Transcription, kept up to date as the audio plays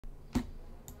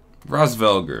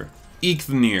Rosvelger,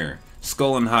 Eikthnir,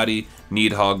 Skull and Hadi,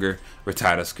 Needhogger,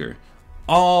 Ratatoskr.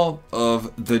 All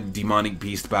of the demonic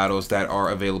beast battles that are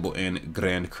available in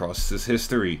Grandcross's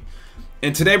history.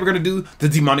 And today we're going to do the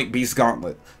demonic beast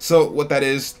gauntlet. So what that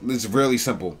is really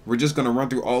simple. We're just going to run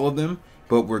through all of them,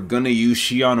 but we're going to use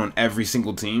Shion on every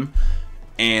single team.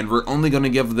 And we're only going to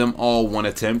give them all one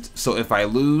attempt. So if I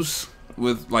lose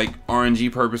with like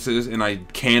RNG purposes and I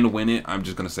can win it, I'm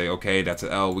just going to say, okay, that's an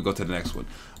L. We go to the next one.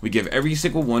 We give every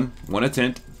single one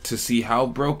attempt to see how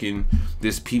broken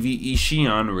this PvE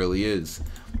Shion really is.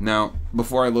 Now,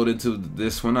 before I load into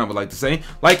this one, I would like to say,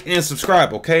 like and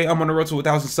subscribe, okay? I'm on the road to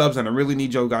 1,000 subs, and I really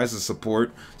need y'all guys'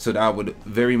 support, so that I would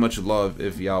very much love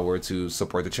if y'all were to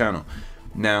support the channel.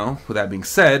 Now, with that being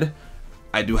said,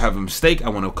 I do have a mistake I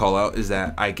want to call out, is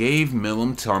that I gave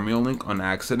Milim Tarmiolink on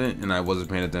accident, and I wasn't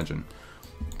paying attention.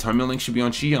 Tarmiolink should be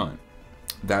on Shion.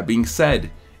 That being said,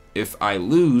 if I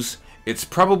lose, it's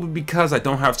probably because I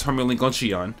don't have Tarmiolink on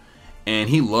Shion, and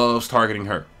he loves targeting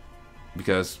her.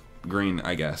 Because green,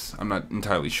 I guess. I'm not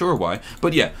entirely sure why,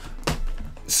 but yeah.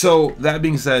 So that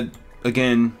being said,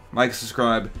 again, like,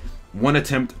 subscribe. One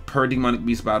attempt per demonic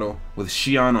beast battle with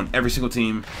Shion on every single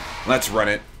team. Let's run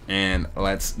it, and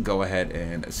let's go ahead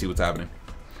and see what's happening.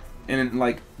 And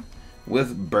like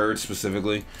with Bird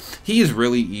specifically, he is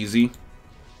really easy,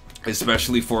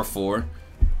 especially for 4.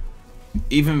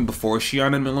 Even before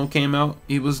Shion and Milim came out,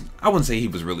 he was, I wouldn't say he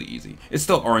was really easy. It's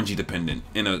still RNG dependent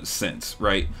in a sense,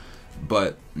 right?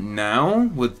 But now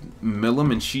with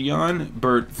Milim and Shion,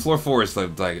 Bird, floor 4 is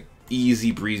like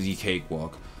easy breezy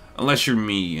cakewalk. Unless you're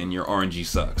me and your RNG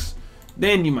sucks.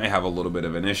 Then you might have a little bit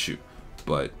of an issue.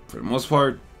 But for the most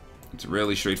part, it's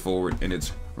really straightforward and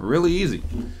it's really easy.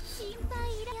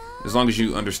 As long as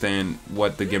you understand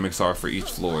what the gimmicks are for each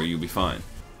floor, you'll be fine.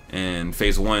 And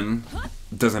phase 1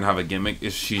 doesn't have a gimmick.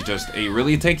 She's just a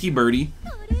really tanky birdie.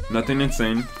 Nothing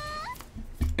insane.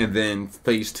 And then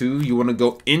phase 2, you want to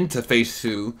go into phase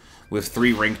 2 with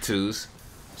 3 rank 2s.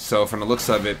 So from the looks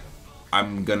of it,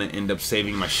 I'm going to end up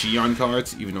saving my Shion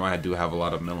cards, even though I do have a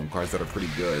lot of Milim cards that are pretty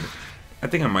good. I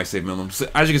think I might save Milim. So,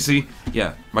 as you can see,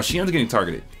 yeah, my Shion's getting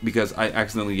targeted because I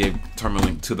accidentally gave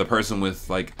Tarmiolink to the person with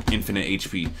like infinite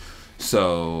HP.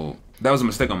 So that was a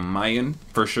mistake on my end,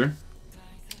 for sure.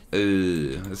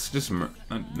 Let's just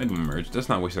maybe merge. Let's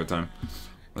not waste our time.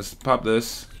 Let's pop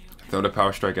this, throw the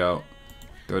power strike out,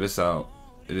 throw this out,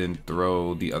 and then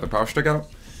throw the other power strike out.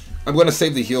 I'm going to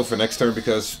save the heal for next turn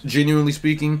because, genuinely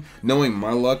speaking, knowing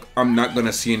my luck, I'm not going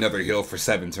to see another heal for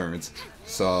 7 turns.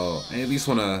 So I at least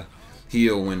want to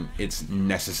heal when it's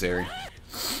necessary.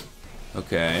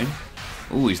 Okay.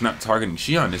 Ooh, he's not targeting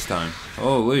Shion this time.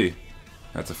 Holy.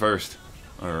 That's a first.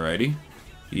 Alrighty.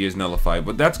 He is nullified,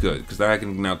 but that's good because I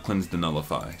can now cleanse the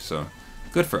nullify. So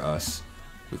good for us.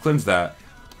 We cleanse that,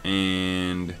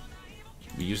 and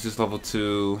we use this level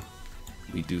 2.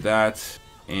 We do that,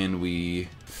 and we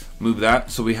move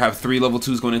that. So we have 3 level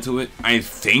 2s going into it. I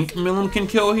think Milim can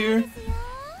kill here,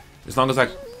 as long as I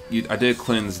did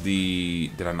cleanse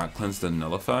the. Did I not cleanse the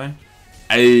nullify?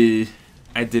 I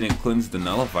didn't cleanse the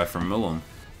nullify from Milim.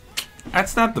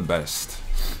 That's not the best.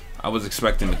 I was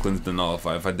expecting to cleanse the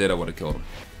nullify. If I did, I would have killed him.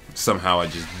 Somehow I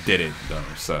just did it though,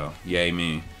 so yay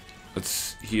me.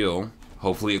 Let's heal.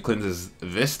 Hopefully it cleanses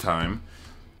this time.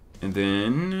 And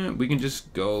then we can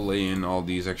just go lay in all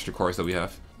these extra cards that we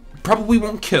have. Probably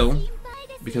won't kill,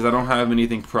 because I don't have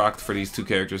anything procced for these 2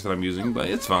 characters that I'm using, but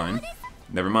it's fine.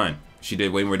 Never mind. She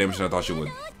did way more damage than I thought she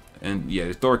would. And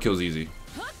yeah, Thor kills easy.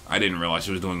 I didn't realize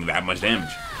she was doing that much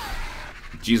damage.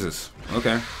 Jesus.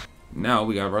 Okay. Now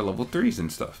we got our level 3s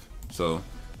and stuff. So,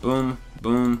 boom,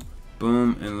 boom,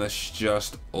 boom, and let's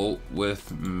just ult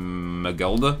with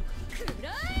Magelda,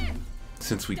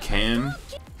 since we can.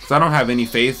 So I don't have any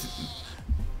faith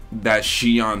that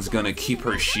Shion's gonna keep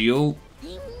her shield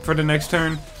for the next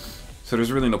turn. So there's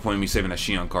really no point in me saving that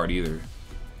Shion card either.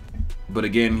 But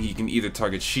again, he can either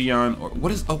target Shion or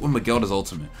what is up with Magelda's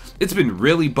ultimate? It's been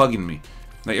really bugging me.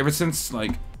 Like ever since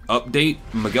like update,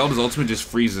 Magelda's ultimate just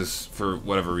freezes for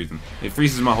whatever reason. It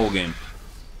freezes my whole game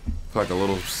for like a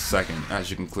little second, as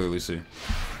you can clearly see.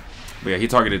 But yeah, he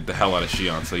targeted the hell out of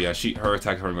Shion. So yeah, her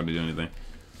attack aren't going to do anything.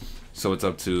 So it's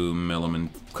up to Milim and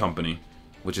company,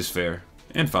 which is fair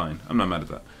and fine. I'm not mad at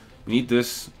that. We need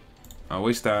this. I'll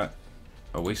waste that.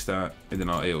 I'll waste that, and then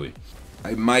I'll AoE.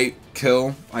 I might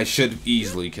kill. I should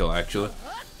easily kill, actually.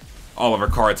 All of our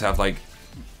cards have like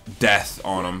death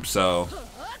on them, so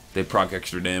they proc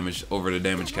extra damage over the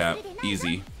damage cap.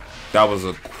 Easy. That was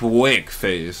a quick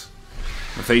phase.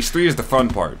 And phase 3 is the fun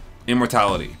part.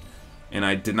 Immortality. And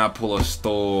I did not pull a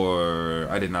Thor.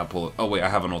 I did not pull it. Oh wait, I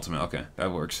have an ultimate. Okay,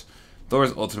 that works.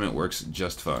 Thor's ultimate works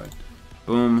just fine.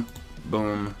 Boom,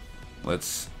 boom.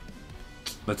 Let's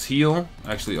heal.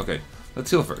 Actually, okay. Let's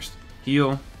heal first.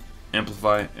 Heal,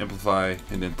 amplify, amplify,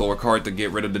 and then Thor card to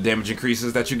get rid of the damage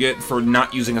increases that you get for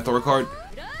not using a Thor card.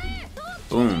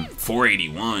 Boom,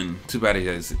 481. Too bad he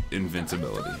has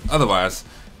invincibility. Otherwise,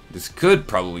 this could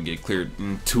probably get cleared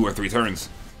in 2 or 3 turns.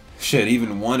 Shit,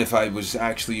 even 1 if I was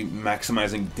actually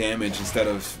maximizing damage instead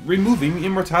of removing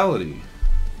immortality.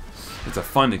 It's a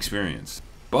fun experience.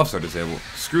 Buffs are disabled.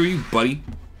 Screw you, buddy.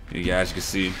 Yeah, as you can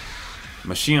see,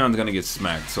 my Shion's gonna get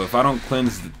smacked. So if I don't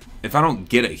cleanse, if I don't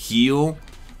get a heal,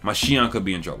 my Shion could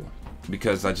be in trouble.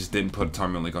 Because I just didn't put a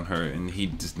Tarman Link on her, and he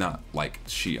does not like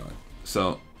Shion.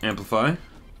 So, amplify.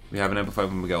 We have an amplify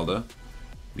from Magelda.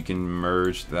 We can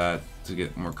merge that to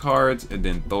get more cards, and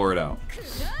then Thor it out.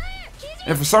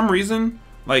 And for some reason,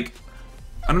 like,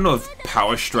 I don't know if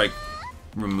Power Strike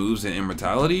removes an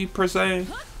immortality per se,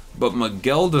 but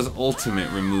Magelda's ultimate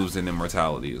removes an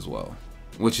immortality as well,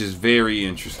 which is very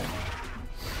interesting.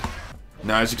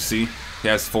 Now, as you can see, he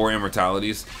has 4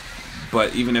 immortalities,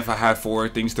 but even if I had 4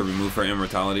 things to remove for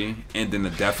immortality and then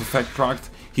the death effect procced,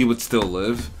 he would still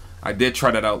live. I did try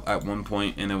that out at one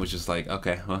point, and it was just like,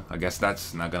 okay, well, I guess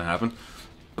that's not gonna happen.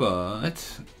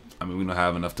 But I mean, we don't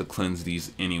have enough to cleanse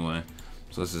these anyway,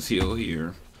 so let's just heal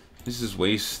here. This is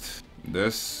waste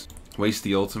this, waste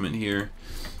the ultimate here,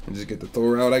 and just get the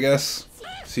Thor out, I guess.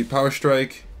 See, Power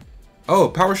Strike. Oh,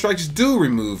 Power Strikes do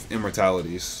remove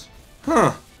immortalities.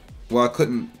 Huh. Well, I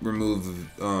couldn't remove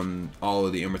all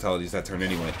of the immortalities that turn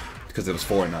anyway, because it was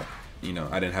 4 and not, you know,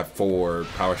 I didn't have 4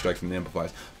 Power Strikes and the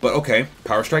amplifies. But okay,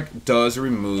 Power Strike does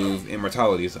remove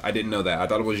immortalities. I didn't know that. I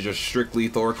thought it was just strictly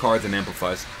Thor cards and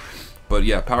amplifies. But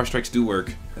yeah, Power Strikes do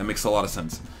work. That makes a lot of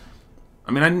sense.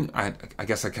 I mean, I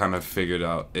guess I kind of figured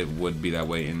out it would be that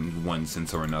way in one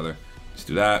sense or another. Just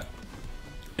do that.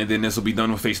 And then this will be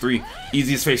done with phase 3.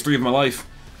 Easiest phase 3 of my life,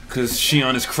 because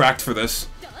Shion is cracked for this.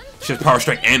 She has Power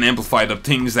Strike and Amplify, the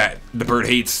things that the bird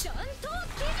hates.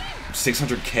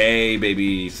 600k,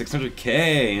 baby.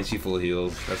 600k, and she full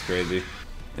heals. That's crazy.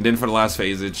 And then for the last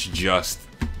phase, it's just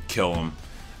kill him.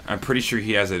 I'm pretty sure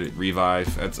he has a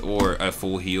revive or a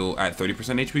full heal at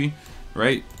 30% HP,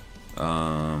 right?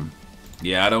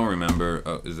 Yeah, I don't remember.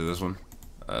 Oh, is it this one?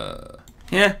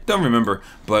 Yeah, don't remember.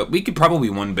 But we could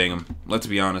probably one-bang him, let's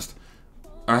be honest.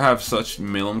 I have such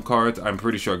Milim cards, I'm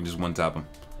pretty sure I can just one-tap him.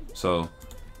 So,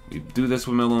 we do this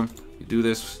with Milim, we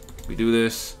do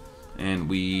this, and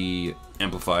we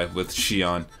amplify with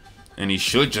Shion. And he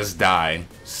should just die.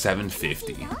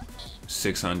 750.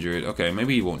 600. Okay,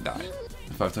 maybe he won't die.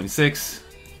 526.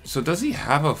 So does he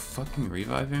have a fucking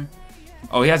revive here?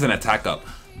 Oh, he has an attack up.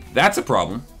 That's a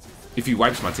problem. If he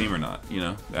wipes my team or not, you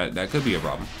know, that could be a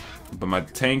problem. But my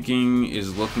tanking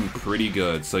is looking pretty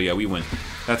good. So yeah, we win.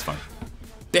 That's fine.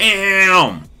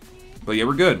 Damn! But yeah,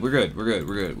 we're good. We're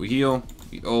good. We heal.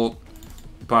 We ult.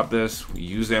 We pop this. We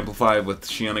use Amplify with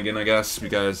Shion again, I guess,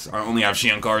 because I only have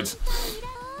Shion cards.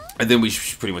 And then we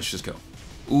pretty much just go.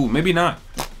 Ooh, maybe not.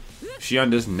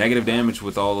 Shion does negative damage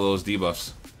with all of those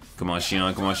debuffs. Come on,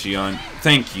 Shion. Come on, Shion.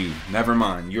 Thank you. Never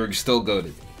mind. You're still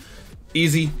goated.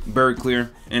 Easy. Bird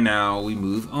clear. And now we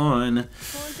move on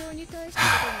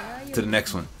to the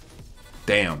next one.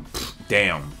 Damn.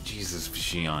 Damn. Jesus,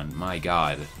 Shion. My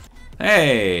God.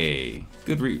 Hey.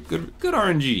 Good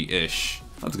RNG-ish.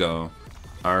 Let's go.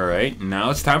 Alright.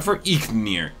 Now it's time for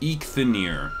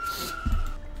Xpert.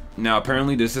 Now,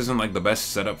 apparently this isn't like the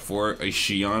best setup for a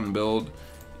Shion build.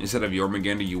 Instead of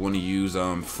Jormungandr, you want to use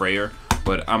Freyr.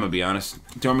 But I'm gonna be honest,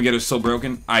 Jormungandr is so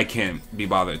broken, I can't be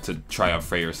bothered to try out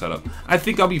Freyr setup. I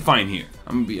think I'll be fine here.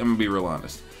 I'm gonna be real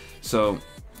honest. So,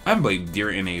 I haven't played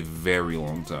Deer in a very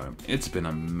long time. It's been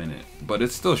a minute, but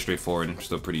it's still straightforward and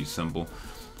still pretty simple.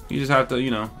 You just have to,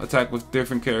 you know, attack with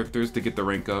different characters to get the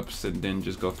rank ups, and then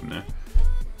just go from there.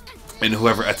 And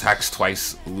whoever attacks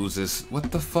twice loses.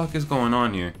 What the fuck is going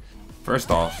on here?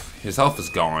 First off, his health is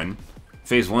gone.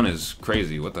 Phase 1 is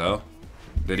crazy. What the hell?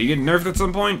 Did he get nerfed at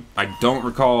some point? I don't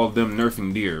recall them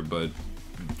nerfing Deer, but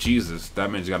Jesus, that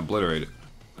man just got obliterated.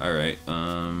 Alright,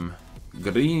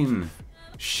 green.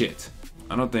 Shit.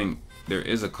 I don't think there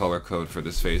is a color code for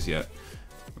this phase yet.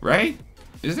 Right?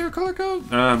 Is there a color code?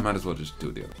 Might as well just do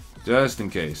it the other. Just in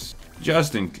case.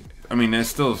 I mean, that's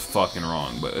still fucking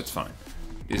wrong, but it's fine.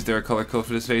 Is there a color code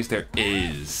for this phase? There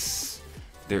is.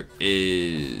 There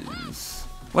is.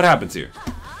 What happens here?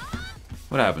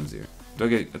 What happens here? Do I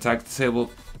get attack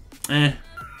disabled? I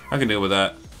can deal with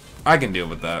that. I can deal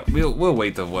with that. We'll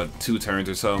wait till what, 2 turns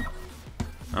or so.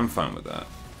 I'm fine with that.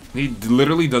 He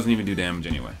literally doesn't even do damage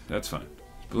anyway. That's fine.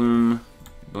 Boom,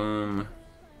 boom,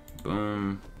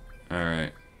 boom. All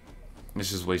right. Let's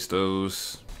just waste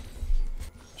those.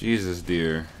 Jesus,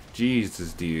 Deer.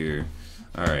 Jesus, dear.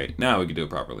 Alright, now we can do it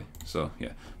properly. So,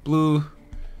 yeah. Blue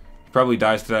probably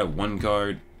dies to that one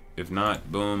card. If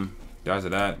not, boom, dies to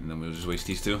that, and then we'll just waste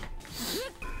these two.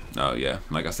 Oh, yeah,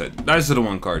 like I said, dies to the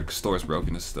one card, because Store's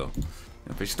broken still.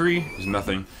 And phase 3, there's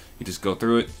nothing. You just go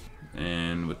through it,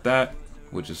 and with that,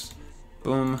 we'll just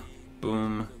boom,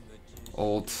 boom,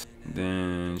 ult,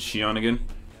 then Shion again.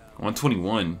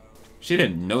 121. She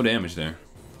did no damage there.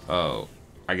 Oh,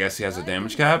 I guess he has a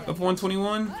damage cap of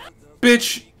 121?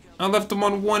 Bitch, I left him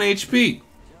on 1 HP.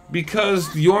 Because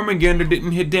Jormungandr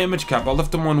didn't hit damage cap, I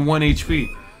left him on 1 HP.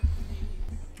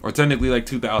 Or technically like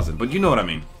 2,000, but you know what I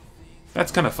mean.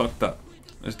 That's kind of fucked up.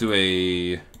 Let's do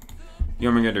a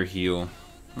Jormungandr heal.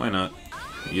 Why not?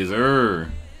 Yes, sir.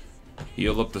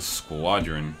 Heal up the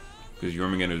squadron. Because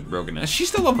Jormungandr is broken. She's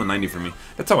still level 90 for me.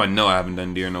 That's how I know I haven't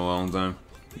done Deer in a long time.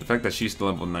 The fact that she's still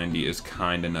level 90 is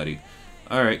kind of nutty.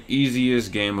 Alright,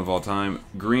 easiest game of all time.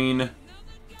 Green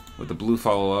with the blue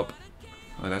follow-up.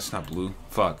 Oh, that's not blue.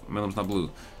 Fuck, Milim's not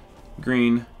blue.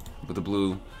 Green with the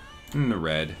blue and the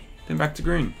red. Then back to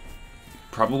green.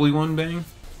 Probably one bang.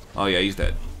 Oh yeah, he's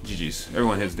dead. GG's.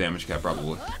 Everyone hits damage cap,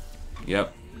 probably.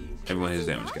 Yep, everyone hits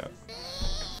damage cap.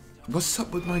 What's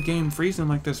up with my game freezing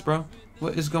like this, bro?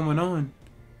 What is going on?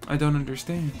 I don't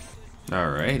understand.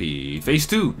 Alrighty, phase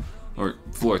 2. Or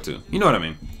floor 2. You know what I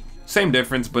mean. Same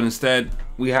difference, but instead,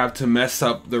 we have to mess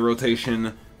up the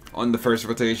rotation on the first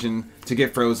rotation to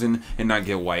get frozen and not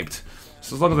get wiped.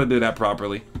 So as long as I do that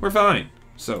properly, we're fine.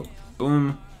 So,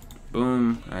 boom,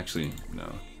 boom. Actually,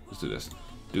 no. Let's do this.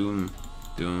 Doom,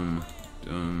 doom,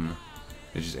 doom.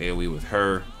 It's just AoE with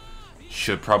her.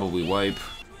 Should probably wipe.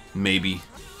 Maybe.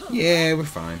 Yeah, we're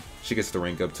fine. She gets the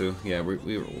rank up too. Yeah, we're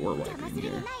wiping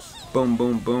here. Boom,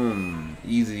 boom, boom.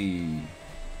 Easy.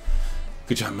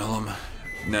 Good job, Milim.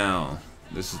 Now,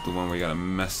 this is the one where you gotta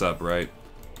mess up, right?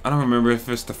 I don't remember if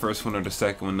it's the first one or the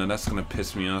second one. No, that's gonna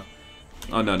piss me off.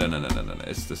 Oh, no.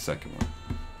 It's the second one.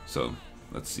 So,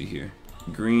 let's see here.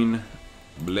 Green,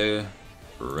 blue,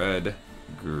 red,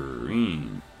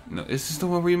 green. No, is this the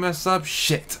one where you mess up?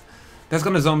 Shit. That's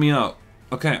gonna zone me out.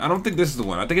 Okay, I don't think this is the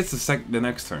one. I think it's the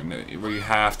next turn where you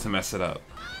have to mess it up.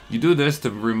 You do this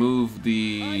to remove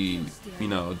the, you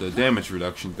know, the damage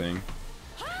reduction thing.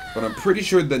 But I'm pretty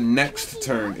sure the next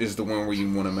turn is the one where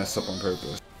you want to mess up on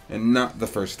purpose. And not the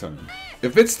first turn.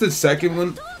 If it's the second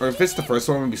one, or if it's the first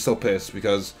one, I'm going to be so pissed.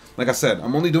 Because, like I said,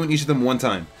 I'm only doing each of them one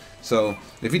time. So,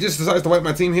 if he just decides to wipe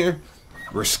my team here,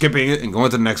 we're skipping it and going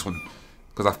to the next one.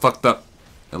 Because I fucked up.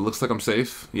 It looks like I'm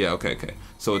safe. Yeah, okay.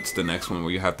 So it's the next one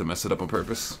where you have to mess it up on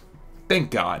purpose.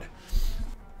 Thank God.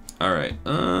 Alright,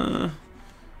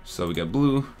 so we got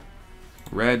blue,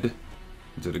 red,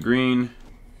 into the green,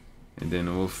 and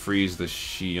then we'll freeze the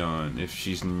Shion if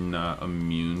she's not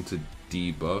immune to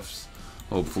debuffs.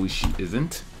 Hopefully she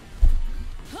isn't.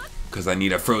 Because I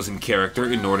need a frozen character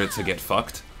in order to get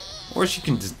fucked. Or she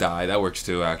can just die, that works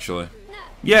too, actually.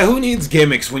 Yeah, who needs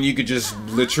gimmicks when you could just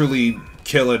literally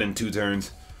kill it in 2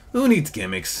 turns? Who needs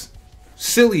gimmicks?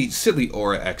 Silly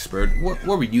aura Xpert. What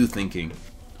were you thinking?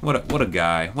 What a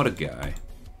guy. What a guy.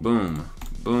 Boom.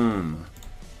 Boom.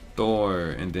 Thor.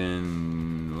 And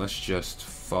then let's just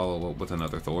follow up with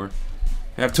another Thor.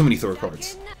 I have too many Thor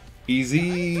cards.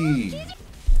 Easy.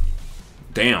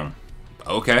 Damn.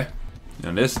 Okay.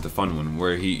 Now this is the fun one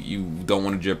where you don't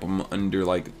want to jump him under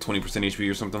like 20% HP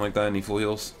or something like that and he full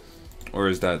heals. Or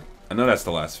is that... I know that's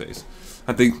the last phase.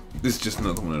 I think this is just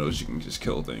another one of those you can just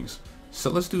kill things. So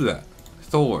let's do that.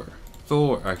 Thor.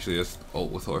 Actually, let's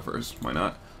ult with Thor first. Why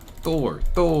not?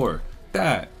 Thor.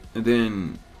 That. And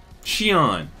then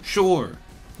Shion. Sure.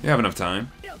 You have enough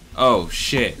time. Oh,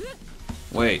 shit.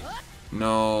 Wait.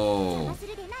 No.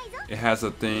 It has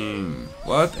a thing.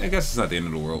 What? I guess it's not the end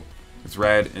of the world. It's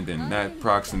red, and then that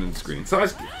procs, and then it's green. So I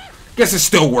guess it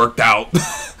still worked out.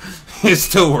 It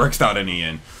still works out in the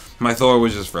end. My Thor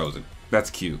was just frozen. That's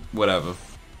cute. Whatever.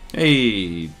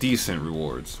 Hey, decent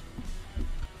rewards.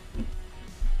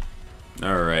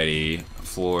 Alrighty.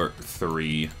 Floor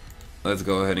 3. Let's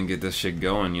go ahead and get this shit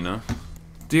going, you know?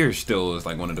 Deer still is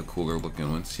like one of the cooler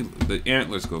looking ones. The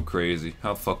antlers go crazy.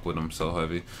 How fuck with them so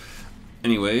heavy?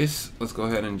 Anyways, let's go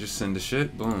ahead and just send the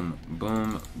shit. Boom,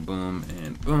 boom, boom,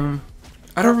 and boom.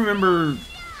 I don't remember...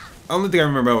 The only thing I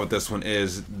remember about this one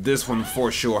is this one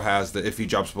for sure has the if he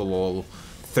drops below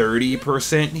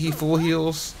 30% he full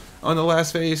heals on the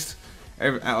last phase.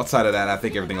 Outside of that, I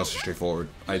think everything else is straightforward.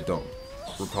 I don't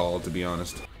recall, to be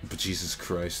honest. But Jesus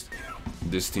Christ.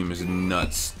 This team is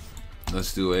nuts.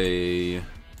 Let's do a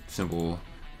simple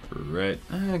red.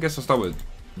 I guess I'll start with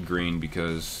green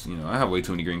because, you know, I have way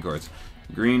too many green cards.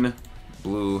 Green,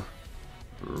 blue,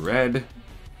 red,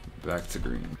 back to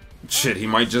green. Shit, he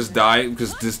might just die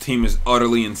because this team is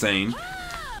utterly insane.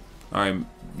 Alright,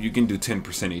 you can do 10%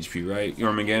 HP, right?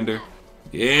 Jormungandr?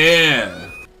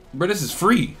 Yeah! Bro, this is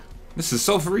free. This is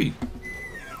so free.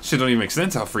 Shit don't even make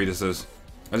sense how free this is.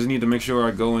 I just need to make sure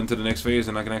I go into the next phase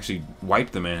and I can actually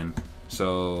wipe the man.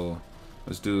 So,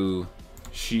 let's do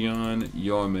Shion,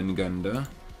 Jormungandr,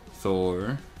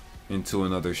 Thor, into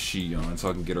another Shion so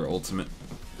I can get her ultimate.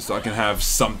 So I can have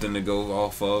something to go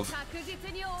off of.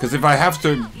 Because if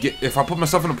I put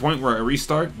myself in a point where I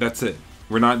restart, that's it.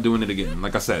 We're not doing it again.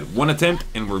 Like I said, one attempt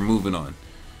and we're moving on.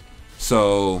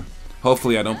 So,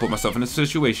 hopefully I don't put myself in a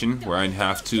situation where I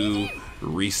have to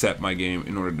reset my game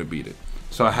in order to beat it.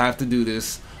 So I have to do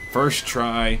this first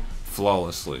try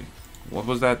flawlessly. What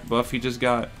was that buff he just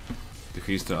got?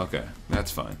 Decrease to, okay,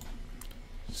 that's fine.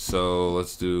 So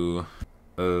let's do,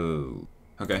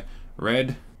 okay,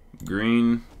 red,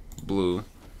 green, blue,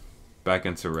 back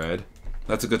into red.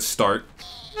 That's a good start.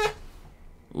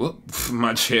 Whoop,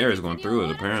 my chair is going through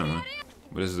it apparently.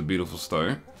 But this is a beautiful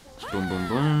start. Boom,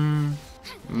 boom,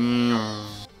 boom.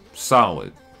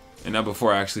 Solid. And now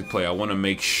before I actually play, I want to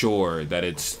make sure that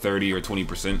it's 30 or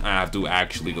 20%. I have to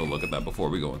actually go look at that before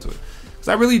we go into it. Because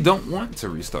I really don't want to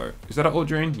restart. Is that an old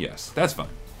drain? Yes, that's fine.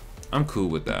 I'm cool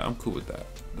with that. I'm cool with that.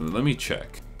 Let me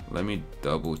check. Let me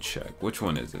double check. Which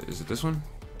one is it? Is it this one?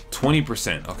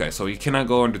 20%. Okay, so you cannot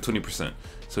go under 20%.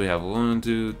 So we have 1,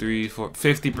 2, 3, 4,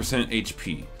 50%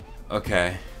 HP.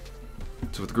 Okay.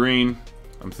 So with green,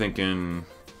 I'm thinking...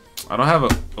 I don't have a...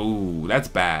 Oh, that's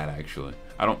bad, actually.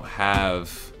 I don't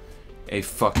have a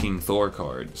fucking Thor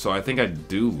card. So I think I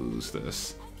do lose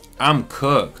this. I'm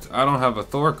cooked. I don't have a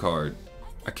Thor card.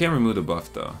 I can't remove the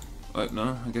buff, though.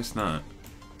 No, I guess not.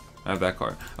 I have that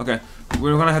card. Okay,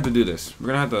 we're gonna have to do this. We're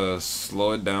gonna have to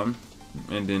slow it down.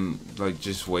 And then, like,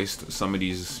 just waste some of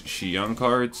these Shion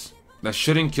cards. That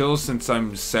shouldn't kill since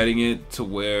I'm setting it to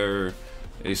where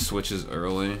it switches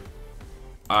early.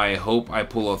 I hope I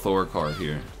pull a Thor card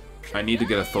here. I need to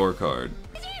get a Thor card.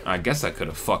 I guess I could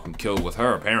have fucking killed with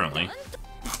her, apparently.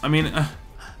 I mean,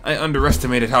 I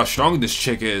underestimated how strong this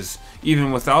chick is.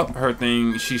 Even without her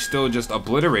thing, she still just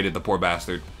obliterated the poor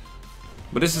bastard.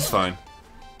 But this is fine.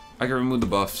 I can remove the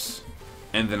buffs.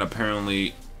 And then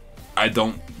apparently, I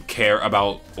don't care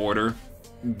about order.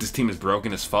 This team is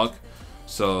broken as fuck.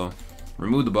 So,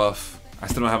 remove the buff. I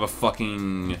still don't have a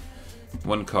fucking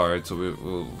one card, so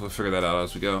we'll figure that out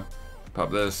as we go. Pop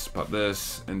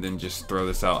this, and then just throw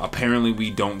this out. Apparently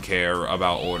we don't care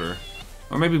about order.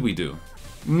 Or maybe we do.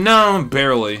 No,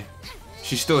 barely.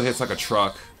 She still hits like a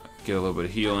truck. Get a little bit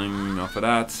of healing off of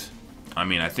that. I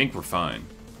mean, I think we're fine.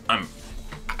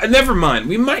 Never mind.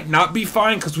 We might not be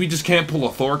fine because we just can't pull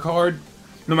a Thor card.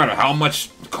 No matter how much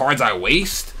cards I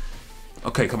waste.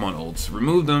 Okay, come on, olds.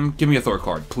 Remove them. Give me a Thor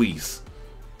card, please.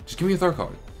 Just give me a Thor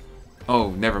card.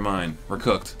 Oh, never mind. We're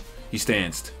cooked. He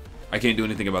stands. I can't do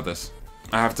anything about this.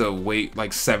 I have to wait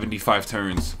like 75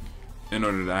 turns in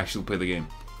order to actually play the game.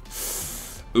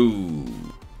 Ooh.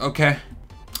 Okay.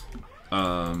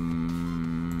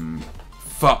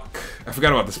 Fuck. I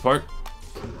forgot about this part.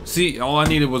 See, all I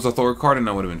needed was a Thor card and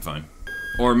I would have been fine.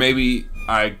 Or maybe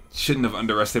I shouldn't have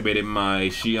underestimated my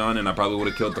Shion and I probably would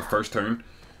have killed the first turn.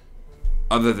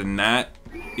 Other than that,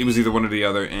 it was either one or the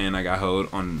other and I got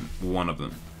hoed on one of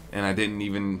them. And I didn't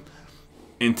even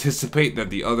anticipate that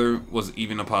the other was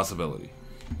even a possibility.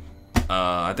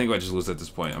 I think I just lose at this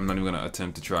point. I'm not even gonna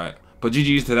attempt to try it. But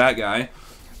GG's to that guy.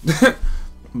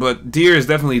 But Deer is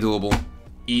definitely doable.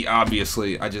 E,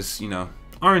 obviously. I just, you know,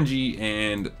 RNG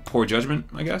and poor judgment,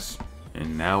 I guess.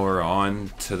 And now we're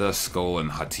on to the Skull and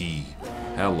Hati.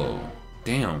 Hello.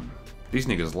 Damn. These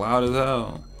niggas loud as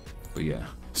hell. But yeah.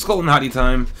 Skull and Hati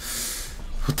time.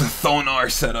 With the Thonar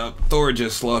setup. Thor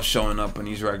just loves showing up in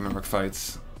these Ragnarok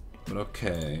fights. But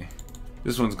okay.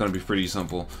 This one's gonna be pretty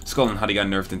simple. Skull and Hati got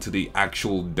nerfed into the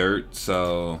actual dirt,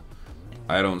 so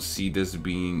I don't see this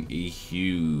being a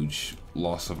huge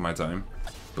loss of my time.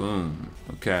 Boom.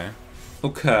 Okay.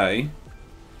 Okay.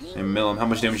 And Millum, how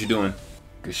much damage you doing?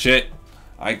 Good shit.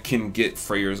 I can get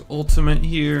Freyr's ultimate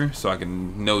here, so I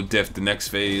can no-diff the next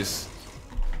phase.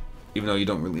 Even though you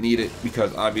don't really need it,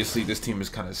 because obviously this team is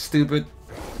kind of stupid.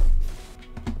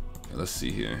 Let's see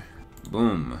here.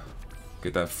 Boom.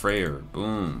 Get that Freyr.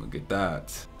 Boom. Get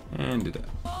that. And do that.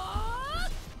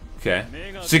 Okay.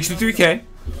 63k.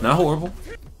 Not horrible.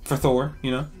 For Thor, you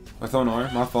know. Or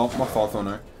Thonar. My fault. My fault,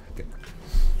 Thonar. Okay.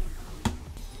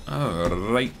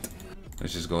 Alright.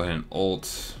 Let's just go ahead and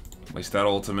ult. Waste that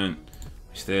ultimate.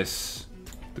 Waste this.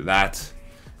 Do that.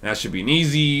 And that should be an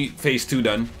easy phase 2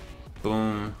 done.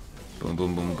 Boom. Boom,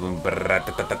 boom, boom, boom.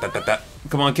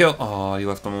 Come on, kill. Oh, you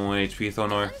left him on 1 HP,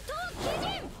 Thonar.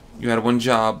 You had one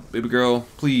job, baby girl.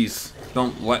 Please,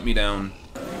 don't let me down.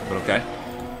 But okay.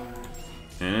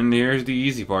 And here's the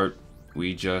easy part.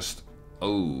 We just...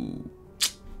 Oh.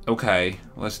 Okay,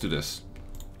 let's do this.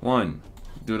 1.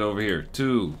 Do it over here.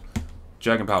 2.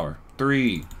 Dragon power.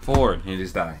 3, 4. And you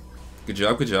just die. Good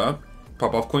job, good job.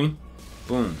 Pop off queen.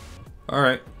 Boom.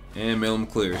 Alright. And Milim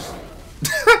clears.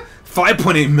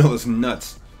 5.8 mil is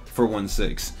nuts for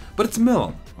 1/6. But it's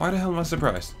Milim. Why the hell am I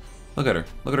surprised? Look at her.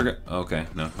 Look at her. Okay,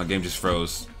 no. My game just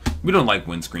froze. We don't like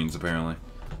windscreens, apparently.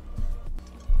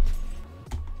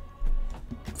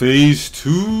 Phase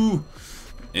 2.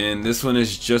 And this one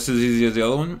is just as easy as the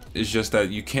other one. It's just that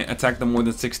you can't attack them more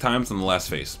than 6 times in the last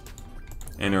phase.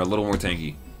 And they're a little more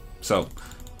tanky. So,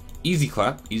 easy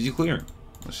clap, easy clear.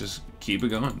 Let's just keep it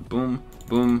going. Boom,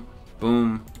 boom,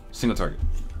 boom. Single target.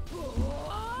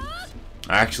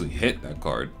 I actually hit that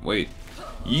card. Wait.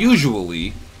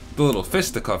 Usually, the little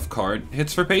fisticuff card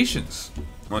hits for patience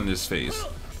on this phase.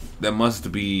 That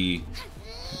must be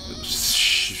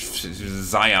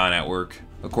Zion at work,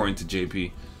 according to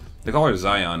JP. They call her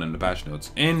Zion in the patch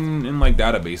notes. And in like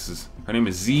databases. Her name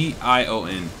is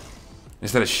Z-I-O-N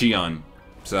instead of Shion.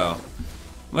 So,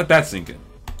 let that sink in.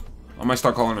 I might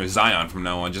start calling her Zion from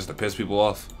now on just to piss people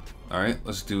off. Alright,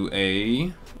 let's do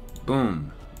a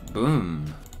boom.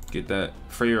 Boom. Get that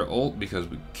Freyr ult because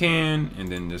we can.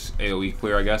 And then this AoE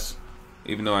clear, I guess.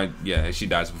 Even though yeah, she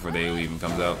dies before the AoE even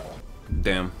comes out.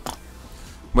 Damn.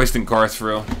 Wasting cards for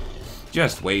real.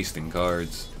 Just wasting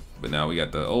cards. But now we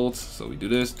got the ult, so we do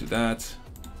this, do that,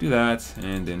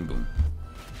 and then boom.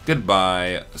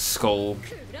 Goodbye, Skull,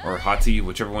 or Hati,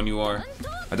 whichever one you are.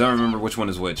 I don't remember which one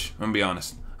is which, I'm gonna be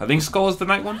honest. I think Skull is the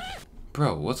night one?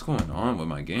 Bro, what's going on with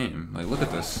my game? Like, look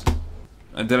at this.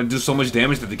 Did I do so much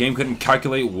damage that the game couldn't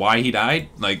calculate why he died?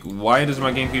 Like, why does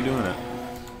my game keep doing that?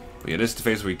 But yeah, this is the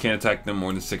phase where you can't attack them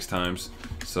more than 6 times.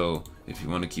 So, if you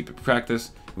want to keep it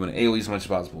practice, you want to AoE as much as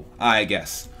possible. I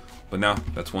guess. But now,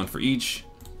 that's 1 for each.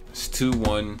 It's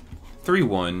 2-1,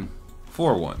 3-1,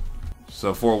 4-1.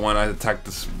 So 4-1, I attacked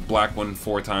this black one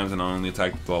 4 times and I only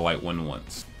attacked the light one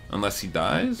once. Unless he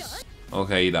dies?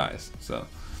 Okay, he dies. So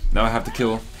now I have to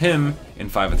kill him in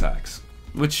 5 attacks.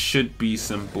 Which should be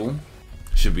simple.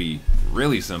 Should be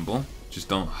really simple. Just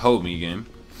don't hold me, game.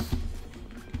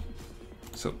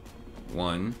 So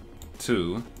 1,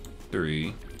 2,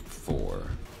 3, 4.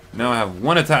 Now I have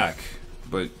 1 attack.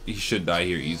 But he should die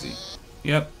here easy.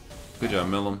 Yep. Good job,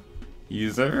 Milim.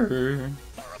 User.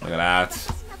 Look at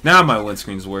that. Now my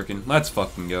windscreen's working. Let's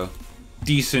fucking go.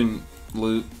 Decent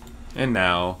loot. And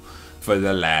now for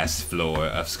the last floor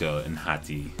of Skeleton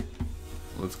Hati.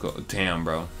 Let's go. Damn,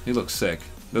 bro. He looks sick.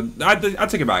 I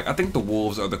take it back. I think the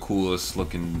wolves are the coolest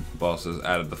looking bosses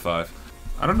out of the 5.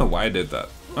 I don't know why I did that.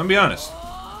 I'm gonna be honest.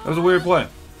 That was a weird play.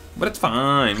 But it's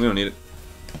fine. We don't need it.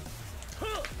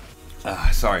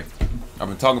 Sorry. I've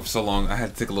been talking for so long, I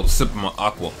had to take a little sip of my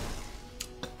aqua.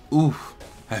 Ooh,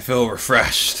 I feel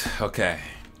refreshed. Okay,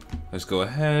 let's go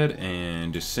ahead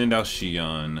and just send out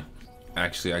Shion.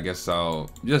 Actually, I guess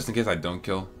just in case I don't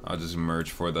kill, I'll just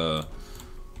merge for the,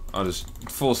 I'll just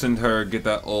full send her, get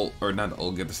that ult, or not the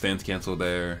ult, get the stance cancel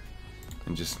there,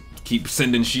 and just keep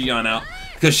sending Shion out,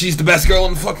 because she's the best girl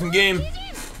in the fucking game.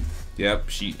 Yep,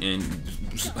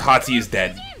 Hati is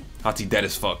dead. Hati dead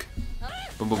as fuck.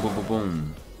 Boom, boom, boom, boom,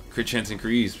 boom. Crit chance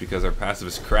increased because our passive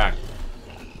is cracked.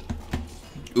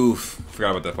 Oof,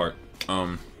 forgot about that part.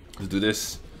 Let's do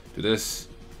this, do this,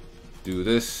 do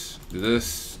this, do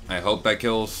this. I hope that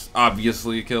kills.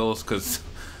 Obviously it kills, because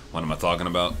what am I talking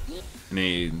about?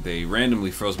 And they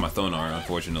randomly froze my Thonar,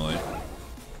 unfortunately.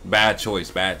 Bad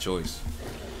choice, bad choice.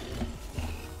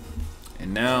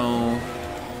 And now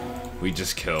we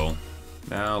just kill.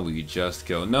 Now we just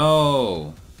kill.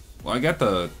 No! Well, I got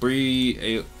the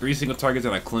three single targets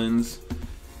and I cleanse,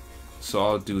 so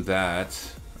I'll do that.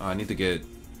 I need to get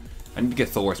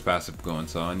Thor's passive going,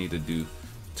 so I need to do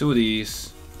 2 of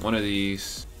these, 1 of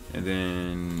these, and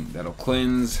then that'll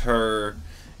cleanse her,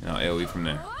 and I'll AoE from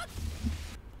there.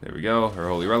 There we go. Her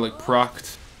Holy Relic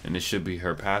procced, and this should be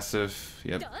her passive.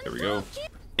 Yep, there we go.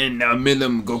 And now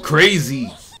Milim go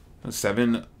crazy.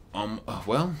 7.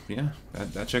 Well, yeah,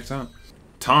 that checks out.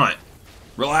 Taunt.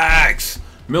 Relax.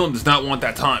 Milim does not want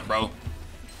that taunt, bro.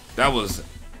 That was,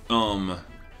 not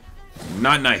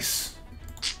nice.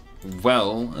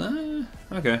 Well,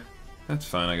 okay. That's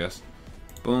fine, I guess.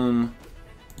 Boom.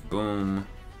 Boom.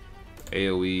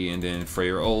 AoE, and then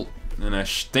Freyr ult. And I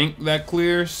think that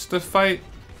clears the fight.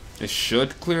 It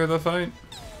should clear the fight.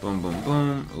 Boom, boom,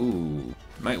 boom. Ooh.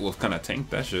 Nightwolf kind of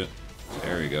tanked that shit.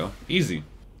 There we go. Easy.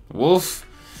 Wolf.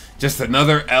 Just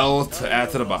another L to add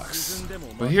to the box.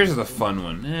 But here's the fun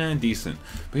one. Decent.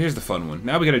 But here's the fun one.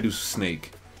 Now we gotta do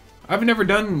Snake. I've never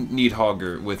done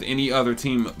Needhogger with any other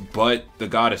team but the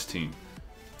Goddess team.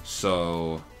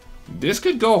 So, this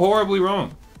could go horribly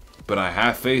wrong. But I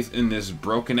have faith in this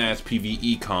broken-ass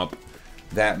PvE comp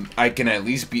that I can at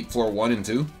least beat floor 1 and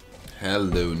 2.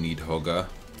 Hello, Needhogger.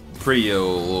 Pretty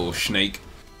little snake.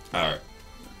 Alright.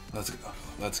 Let's go.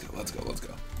 Let's go. Let's go. Let's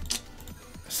go.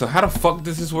 So how the fuck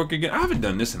does this work again? I haven't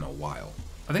done this in a while.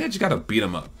 I think I just gotta beat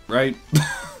him up, right?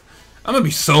 I'm gonna be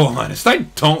so honest. I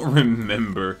don't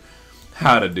remember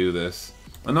how to do this.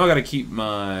 I know I gotta keep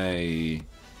my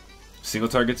single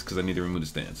targets because I need to remove the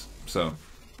stance. So,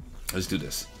 let's do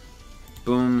this.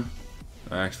 Boom.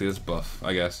 Actually, let's buff,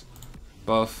 I guess.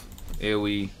 Buff,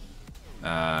 AoE.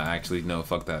 Actually, no,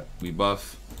 fuck that. We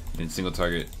buff and single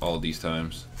target all these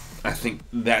times. I think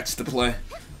that's the play.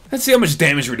 Let's see how much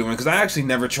damage we're doing, because I actually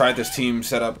never tried this team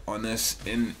setup on this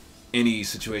in any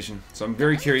situation. So I'm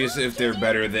very curious if they're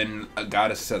better than a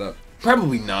Goddess setup.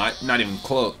 Probably not. Not even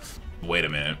close. Wait a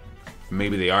minute.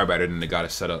 Maybe they are better than the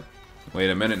Goddess setup. Wait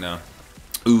a minute now.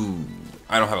 Ooh.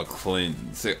 I don't have a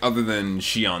cleanse other than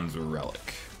Shion's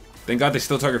relic. Thank God they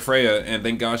still target Freya, and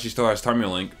thank God she still has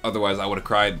Tarmiel Link. Otherwise, I would have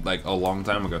cried like a long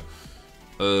time ago.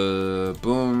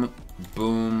 Boom,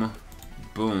 boom,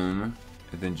 boom,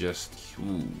 and then just.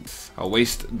 Ooh. I'll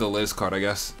waste the Liz card, I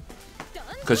guess,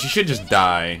 because she should just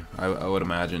die. I would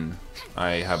imagine.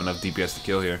 I have enough DPS to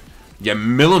kill here. Yeah,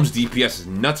 Millim's DPS is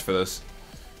nuts for this.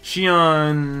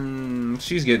 Shion,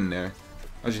 she's getting there.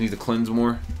 I just need to cleanse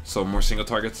more, so more single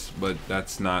targets, but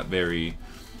that's not very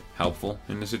helpful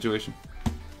in this situation.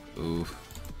 Ooh.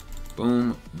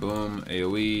 Boom, boom,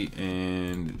 AoE,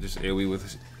 and just AoE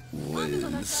with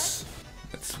Liz.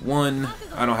 That's 1.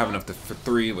 I don't have enough for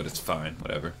 3, but it's fine,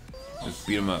 whatever. Just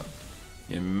beat him up.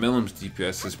 Yeah, Millim's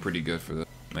DPS is pretty good for this.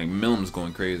 Like, Millim's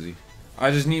going crazy.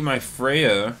 I just need my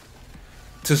Freya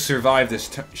to survive this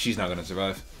turn. She's not gonna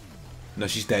survive. No,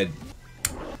 she's dead.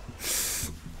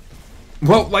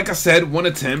 Well, like I said, 1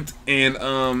 attempt, and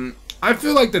I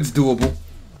feel like that's doable.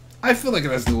 I feel like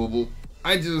that's doable.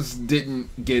 I just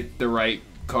didn't get the right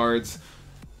cards.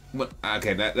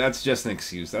 Okay, that's just an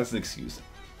excuse. That's an excuse.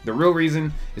 The real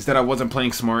reason is that I wasn't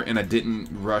playing smart and I didn't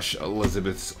rush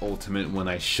Elizabeth's ultimate when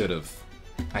I should have.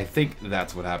 I think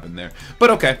that's what happened there. But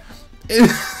okay.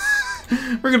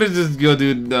 We're gonna just go do,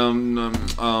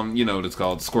 you know what it's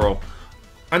called, Squirrel.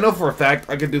 I know for a fact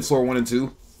I could do floor 1 and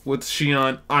 2 with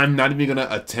Shion. I'm not even gonna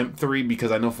attempt 3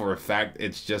 because I know for a fact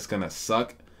it's just gonna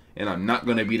suck. And I'm not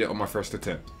gonna beat it on my first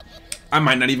attempt. I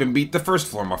might not even beat the first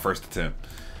floor on my first attempt.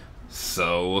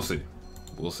 So, we'll see.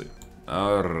 We'll see.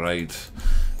 Alright.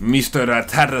 Mr.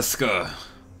 Rataraska.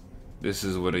 This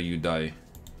is where you die.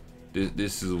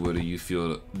 This is where you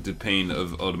feel the pain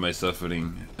of all my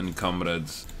suffering. And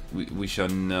comrades, we shall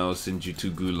now send you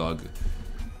to Gulag.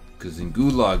 Because in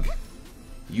Gulag,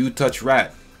 you touch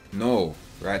rat. No,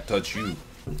 rat touch you.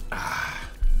 Ah.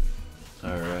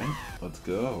 Alright, let's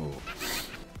go.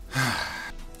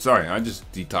 Sorry, I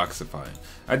just detoxified.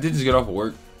 I did just get off of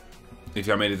work. If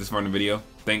y'all made it this far in the video,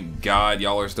 thank God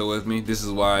y'all are still with me. This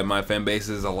is why my fan base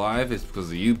is alive. It's because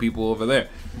of you people over there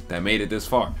that made it this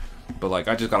far. But like,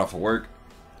 I just got off of work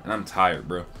and I'm tired,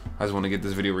 bro. I just want to get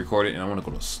this video recorded and I want to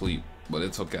go to sleep. But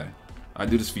it's okay. I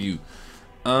do this for you.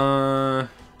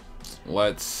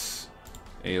 Let's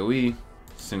AoE,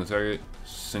 single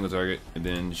target, and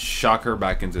then shock her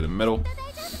back into the middle.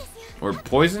 Or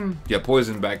poison? Yeah,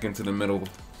 poison back into the middle.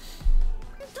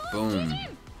 Boom.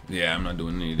 Yeah, I'm not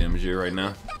doing any damage here right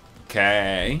now.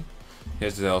 Okay.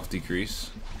 Here's the health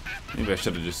decrease. Maybe I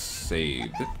should have just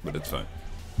saved it, but it's fine.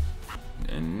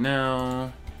 And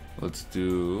now, let's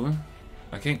do...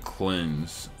 I can't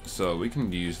cleanse, so we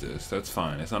can use this. That's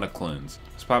fine. It's not a cleanse.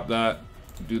 Let's pop that.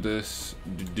 Do this.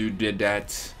 Did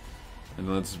that. And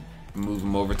then let's move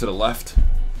him over to the left.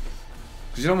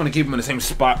 Because you don't want to keep him in the same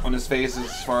spot on his face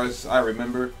as far as I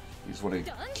remember. You just want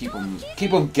to keep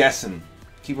him guessing.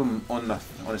 Keep him on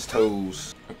his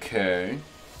toes. Okay.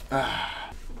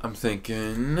 I'm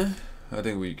thinking... I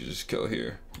think we could just kill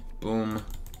here. Boom,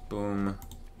 boom,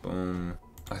 boom.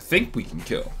 I think we can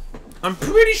kill. I'm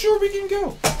pretty sure we can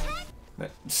kill.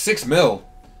 6 mil.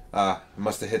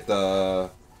 Must have hit the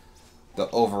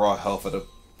overall health of the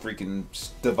freaking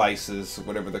devices,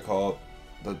 whatever they're called.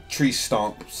 The tree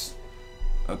stomps.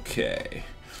 Okay.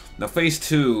 Now phase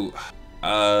 2,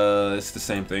 it's the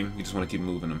same thing. You just want to keep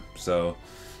moving him. So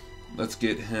let's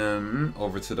get him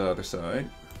over to the other side.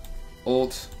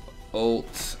 Ult. You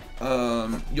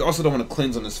also don't want to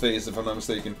cleanse on his face, if I'm not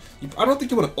mistaken. I don't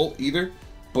think you want to ult either,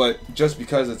 but just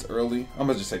because it's early, I'm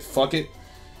gonna just say fuck it.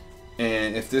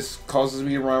 And if this causes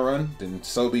me to run, then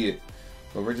so be it.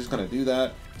 But we're just gonna do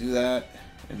that,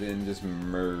 and then just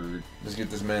merge. Let's get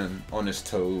this man on his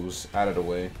toes, out of the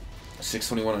way.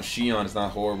 621 on Shion is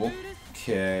not horrible.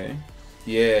 Okay.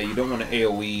 Yeah, you don't want to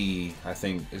AoE, I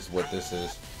think is what this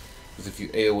is. Because if you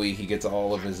AoE, he gets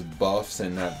all of his buffs,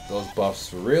 and those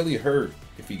buffs really hurt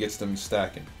if he gets them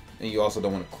stacking. And you also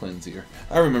don't want to cleanse here.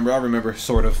 I remember,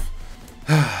 sort of.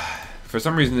 For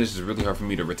some reason, this is really hard for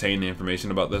me to retain the information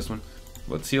about this one.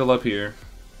 Let's heal up here.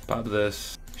 Pop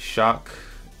this. Shock.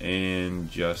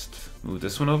 And just move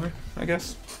this one over, I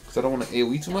guess. Because I don't want to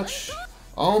AoE too much.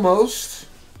 Almost.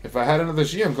 If I had another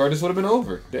Shion card, this would have been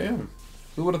over. Damn.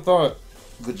 Who would have thought?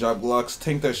 Good job, Glocks.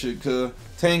 Tank that shit, cuh.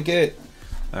 Tank it.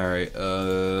 Alright,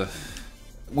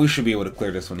 we should be able to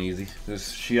clear this one easy.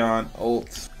 This Shion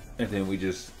ult. And then we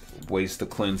just waste the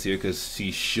cleanse here because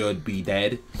she should be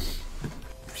dead.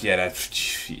 Yeah, that's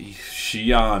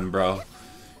Shion, bro.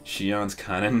 Shion's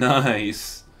kind of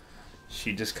nice.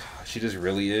 She just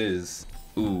really is.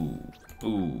 Ooh,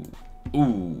 ooh,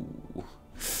 ooh,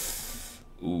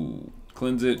 ooh.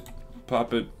 Cleanse it,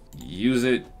 pop it, use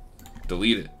it,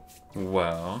 delete it.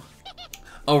 Well,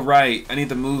 oh right, I need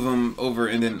to move him over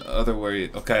and then other way.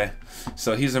 Okay,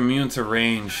 so he's immune to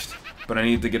ranged, but I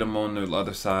need to get him on the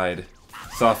other side.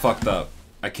 So I fucked up.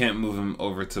 I can't move him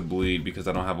over to bleed because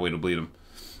I don't have a way to bleed him.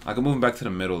 I can move him back to the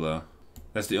middle though.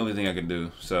 That's the only thing I can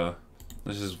do. So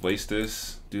let's just waste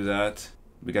this, do that.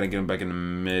 We gotta get him back in the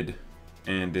mid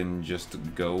and then just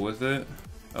go with it.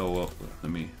 Oh well,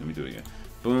 let me do it again.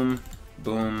 Boom,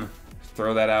 boom.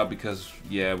 Throw that out because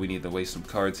yeah, we need to waste some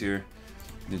cards here.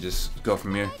 And just go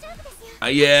from here.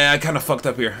 Yeah, I kind of fucked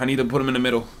up here. I need to put him in the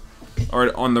middle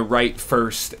or on the right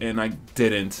first, and I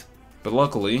didn't. But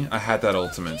luckily, I had that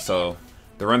ultimate, so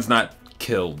the run's not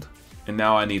killed. And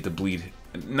now I need to bleed.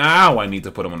 Now I need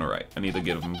to put him on the right. I need to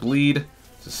get him bleed.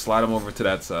 Just slide him over to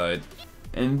that side.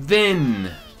 And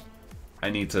then I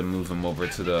need to move him over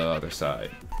to the other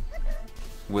side.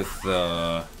 With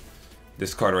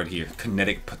this card right here.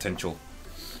 Kinetic Potential.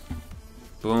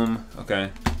 Boom. Okay.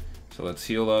 So let's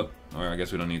heal up. Or I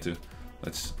guess we don't need to.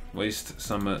 Let's waste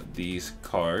some of these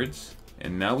cards.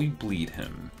 And now we bleed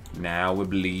him. Now we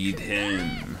bleed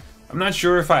him. I'm not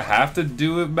sure if I have to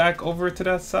do it back over to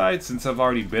that side since I've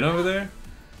already been over there.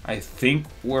 I think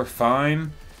we're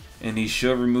fine. And he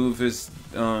should remove his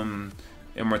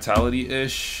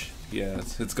immortality-ish. Yeah,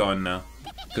 it's gone now.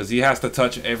 Because he has to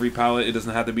touch every palette. It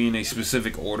doesn't have to be in a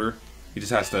specific order. He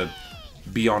just has to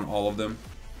be on all of them.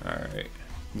 Alright.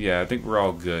 Yeah, I think we're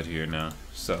all good here now.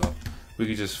 So, we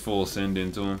could just full send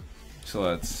into him. So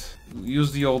let's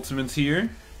use the ultimates here.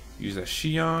 Use a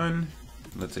Shion.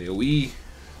 Let's AoE.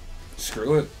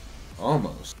 Screw it.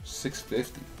 Almost.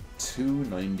 650.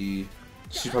 290.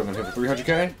 She's probably gonna hit for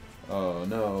 300k? Oh,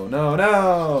 no, no,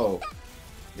 no!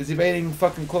 Is he baiting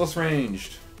fucking close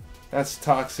ranged? That's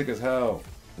toxic as hell.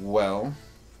 Well,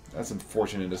 that's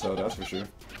unfortunate as hell, that's for sure.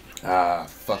 Ah,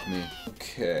 fuck me.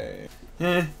 Okay.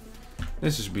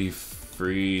 This should be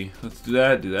free. Let's do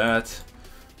that, do that,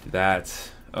 do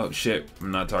that. Oh shit,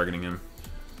 I'm not targeting him.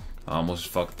 I almost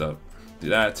fucked up. Do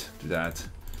that, do that,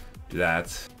 do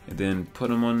that. And then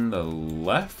put him on the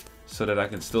left so that I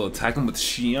can still attack him with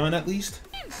Shion at least.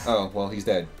 Oh, well, he's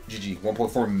dead. GG.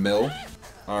 1.4 mil.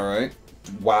 Alright.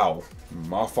 Wow.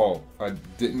 My fault. I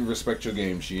didn't respect your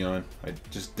game, Shion. I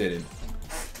just didn't.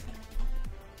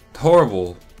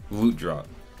 Horrible loot drop.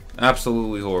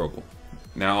 Absolutely horrible.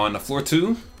 Now on the floor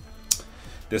 2.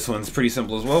 This one's pretty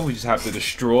simple as well. We just have to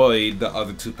destroy the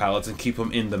other 2 pallets and keep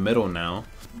them in the middle now.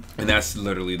 And that's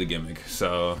literally the gimmick.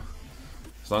 So,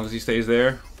 as long as he stays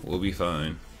there, we'll be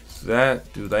fine. So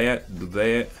that, do that, do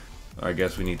that. I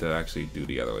guess we need to actually do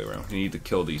the other way around. We need to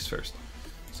kill these first.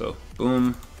 So,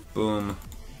 boom, boom,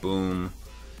 boom.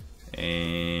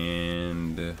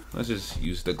 And let's just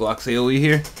use the Glock's AoE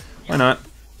here. Why not?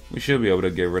 We should be able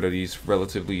to get rid of these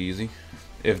relatively easy.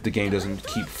 If the game doesn't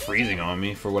keep freezing on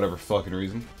me for whatever fucking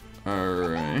reason.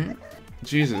 Alright.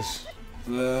 Jesus.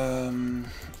 AoE.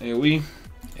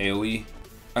 AoE.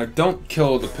 I don't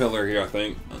kill the pillar here, I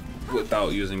think,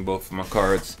 without using both of my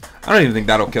cards. I don't even think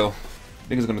that'll kill. I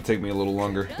think it's going to take me a little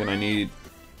longer than I need.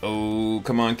 Oh,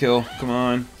 come on, kill. Come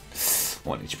on.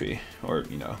 1 HP. Or,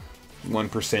 you know,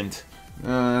 1%.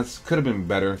 That could have been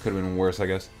better. Could have been worse, I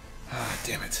guess. Ah,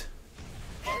 damn it.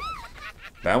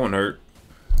 That one hurt.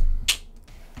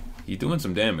 He's doing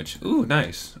some damage. Ooh,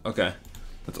 nice. Okay.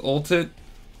 Let's ult it.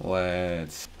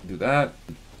 Let's do that.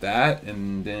 That,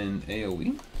 and then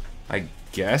AoE. I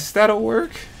guess that'll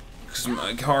work. Because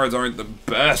my cards aren't the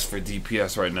best for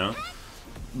DPS right now.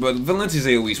 But Valencia's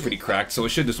AoE is pretty cracked, so it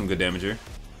should do some good damage here.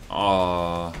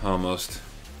 Aw, almost.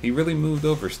 He really moved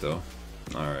over still.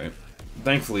 Alright.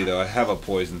 Thankfully, though, I have a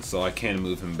poison, so I can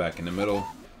move him back in the middle.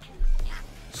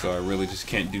 So I really just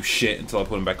can't do shit until I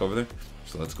put him back over there.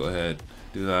 So let's go ahead,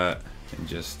 do that, and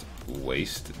just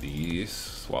waste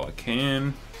these while I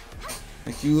can.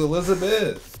 Thank you,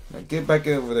 Elizabeth. Now get back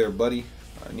over there, buddy.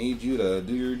 I need you to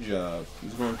do your job.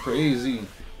 He's going crazy.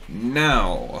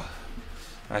 Now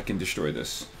I can destroy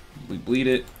this. We bleed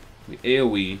it, we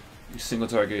AoE, we single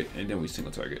target, and then we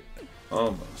single target.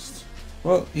 Almost.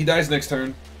 Well, he dies next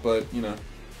turn, but you know,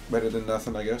 better than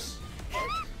nothing, I guess.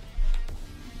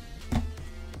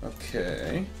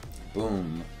 Okay.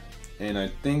 Boom. And I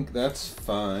think that's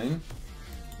fine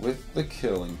with the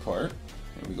killing part.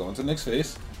 And we go into the next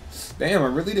phase. Damn, I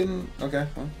really didn't. Okay,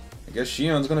 well, I guess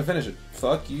Shion's gonna finish it.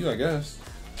 Fuck you, I guess.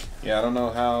 Yeah, I don't know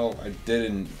how I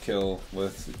didn't kill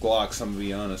with Glocks, I'm gonna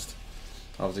be honest.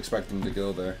 I was expecting to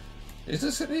go there. Is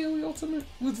this an AoE ultimate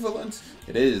with Valent?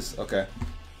 It is, okay.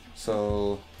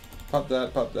 So, pop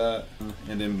that,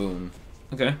 and then boom.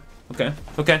 Okay, okay,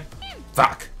 okay.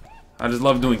 Fuck! I just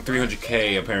love doing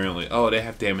 300k apparently. Oh, they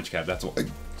have damage cap, that's why.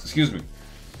 Excuse me.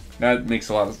 That makes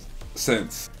a lot of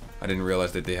sense. I didn't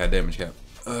realize that they had damage cap.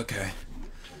 Okay.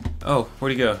 Oh,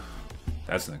 where'd he go?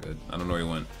 That's not good. I don't know where he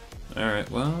went. Alright,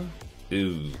 well,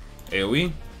 do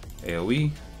AoE,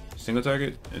 AoE, single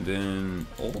target, and then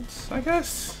ults, I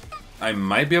guess? I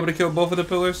might be able to kill both of the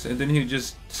pillars, and then he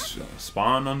just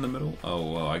spawn on the middle.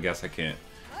 Oh, well, I guess I can't.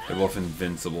 They're both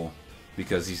invincible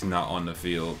because he's not on the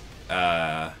field.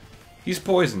 He's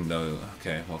poisoned, though.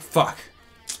 Okay, well, fuck.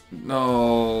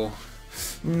 No.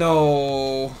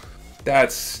 No.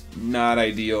 That's not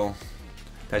ideal.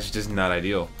 That's just not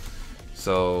ideal.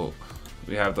 So,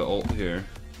 we have the ult here,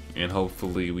 and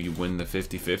hopefully we win the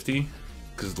 50-50.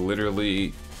 Because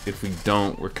literally, if we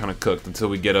don't, we're kind of cooked until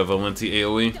we get a Valenti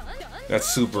AoE. That's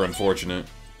super unfortunate.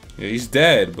 Yeah, he's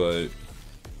dead, but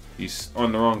he's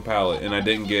on the wrong palette, and I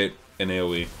didn't get an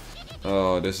AoE.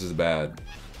 Oh, this is bad.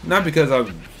 Not because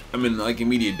I'm in like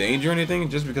immediate danger or anything,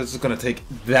 just because it's gonna take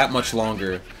that much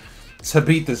longer to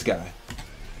beat this guy.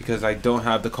 Because I don't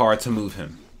have the card to move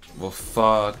him. Well,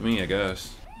 fuck me, I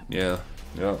guess. Yeah.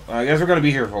 Yep. I guess we're gonna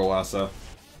be here for a while, so.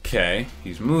 Okay,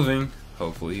 he's moving.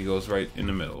 Hopefully he goes right in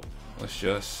the middle. Let's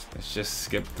just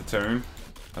skip the turn.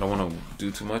 I don't want to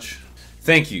do too much.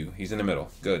 Thank you. He's in the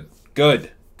middle. Good. Good.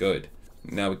 Good.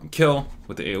 Now we can kill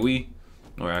with the AoE.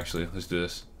 Or actually, let's do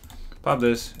this. Pop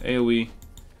this. AoE.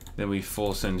 Then we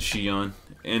full send Shion.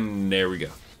 And there we go.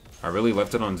 I really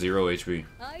left it on 0 HP.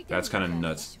 That's kind of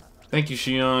nuts. Thank you,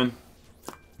 Shion.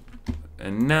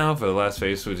 And now for the last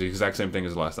phase, which is the exact same thing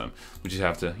as last time. We just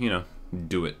have to, you know,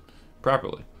 do it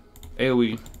properly.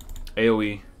 AoE.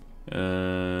 AoE.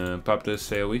 Pop this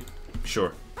AoE.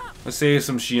 Sure. Let's save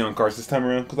some Shion cards this time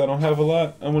around because I don't have a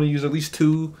lot. I want to use at least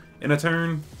 2 in a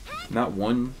turn, not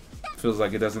 1. Feels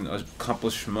like it doesn't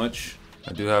accomplish much.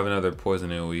 I do have another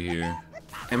poison AoE here.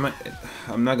 I'm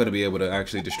not going to be able to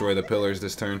actually destroy the pillars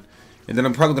this turn. And then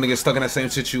I'm probably going to get stuck in that same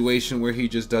situation where he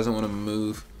just doesn't want to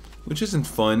move. Which isn't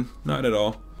fun. Not at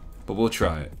all. But we'll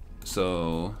try it.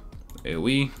 So,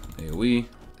 AoE, AoE,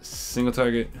 single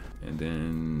target, and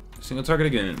then single target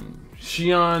again.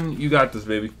 Shion, you got this,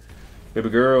 baby. Baby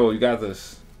girl, you got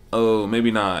this. Oh,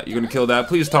 maybe not. You're gonna kill that.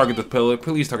 Please target the pillar.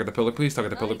 Please target the pillar. Please target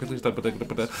the pillar. Please target the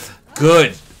pillar.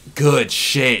 Good. Good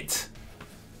shit.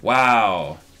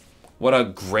 Wow. What a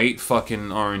great fucking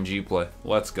RNG play.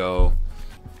 Let's go.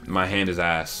 My hand is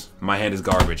ass. My hand is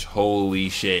garbage. Holy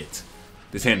shit.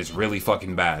 This hand is really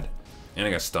fucking bad. And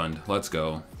I got stunned. Let's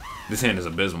go. This hand is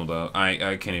abysmal though.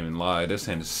 I can't even lie. This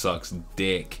hand sucks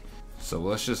dick. So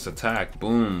let's just attack.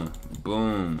 Boom.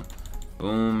 Boom.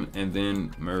 Boom. And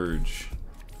then merge.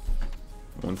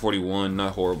 141.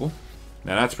 Not horrible.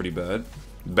 Now that's pretty bad.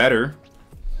 Better.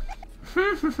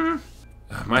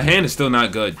 My hand is still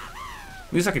not good.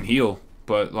 At least I can heal.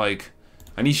 But like,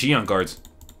 I need Shion cards.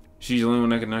 She's the only one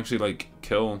that can actually like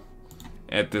kill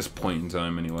at this point in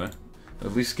time anyway.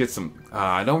 At least get some.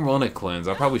 I don't want to cleanse.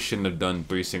 I probably shouldn't have done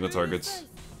 3 single targets.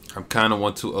 I kind of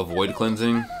want to avoid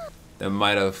cleansing. That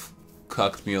might have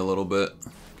cucked me a little bit.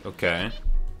 Okay.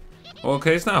 Well,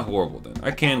 okay, it's not horrible then. I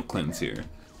can cleanse here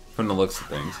from the looks of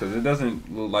things because it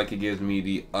doesn't look like it gives me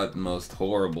the utmost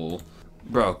horrible.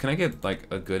 Bro, can I get like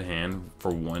a good hand for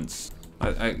once?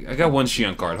 I got 1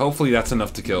 Shion card. Hopefully that's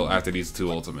enough to kill after these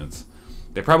 2 ultimates.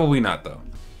 They're probably not though.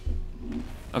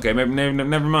 Okay, never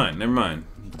mind. Never mind.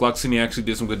 Glucksini actually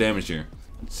did some good damage here.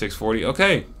 640.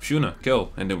 Okay, Shuna,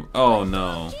 kill. And then, oh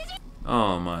no.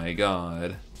 Oh my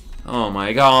god. Oh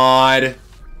my god.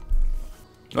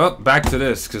 Oh, back to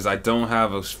this, because I don't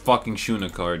have a fucking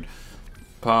Shuna card.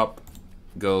 Pop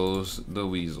goes the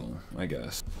weasel, I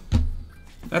guess.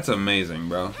 That's amazing,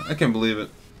 bro. I can't believe it.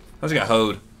 I just got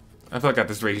hoed. I feel like at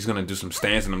this rate he's gonna do some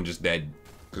stance and I'm just dead.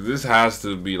 Cause this has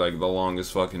to be like the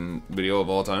longest fucking video of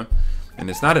all time. And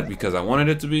it's not because I wanted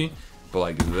it to be, but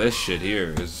like this shit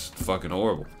here is fucking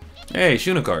horrible. Hey,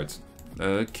 Shion cards.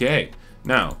 Okay.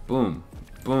 Now, boom,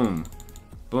 boom,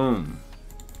 boom.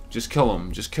 Just kill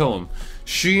him. Just kill him.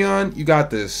 Shion, you got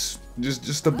this.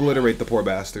 Just obliterate the poor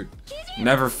bastard.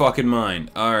 Never fucking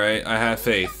mind. Alright, I have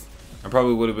faith. I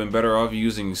probably would have been better off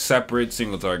using separate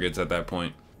single targets at that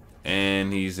point.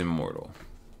 And he's immortal.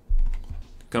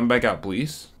 Come back out,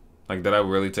 please. Like, did I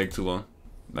really take too long?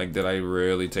 Like, did I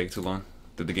really take too long?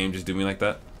 Did the game just do me like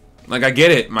that? Like, I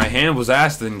get it. My hand was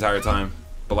ass the entire time.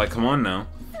 But, like, come on now.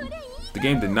 The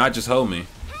game did not just hold me.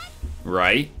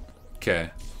 Right?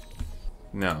 Okay.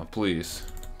 Now, please.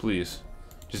 Please.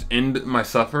 Just end my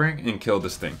suffering and kill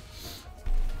this thing.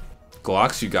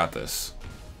 Glocks, you got this.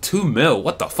 2 mil?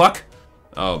 What the fuck?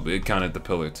 Oh, it counted the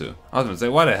pillar too. I was gonna say,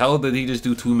 why the hell did he just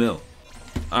do 2 mil?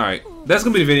 Alright, that's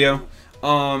gonna be the video.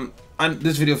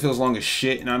 This video feels long as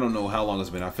shit, and I don't know how long it's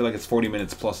been. I feel like it's 40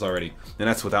 minutes plus already, and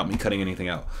that's without me cutting anything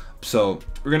out. So,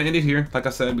 we're gonna end it here, like I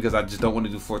said, because I just don't want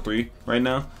to do 4-3 right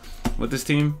now with this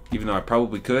team, even though I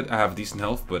probably could. I have decent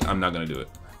health, but I'm not gonna do it.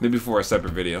 Maybe for a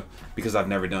separate video, because I've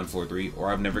never done 4-3,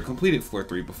 or I've never completed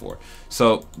 4-3 before.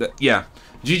 So, yeah.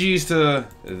 GG's to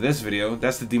this video.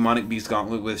 That's the Demonic Beast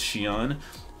Gauntlet with Shion.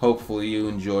 Hopefully you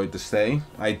enjoyed the stay.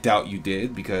 I doubt you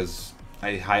did, because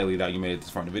I highly doubt you made it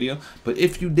this far in the video. But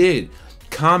if you did,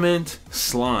 comment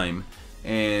slime,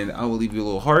 and I will leave you a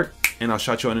little heart, and I'll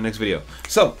shout you on the next video.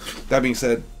 So, that being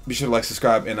said, be sure to like,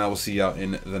 subscribe, and I will see y'all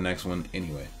in the next one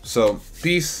anyway. So,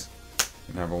 peace,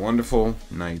 and have a wonderful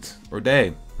night or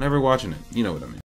day. Whenever you're watching it, you know what I mean.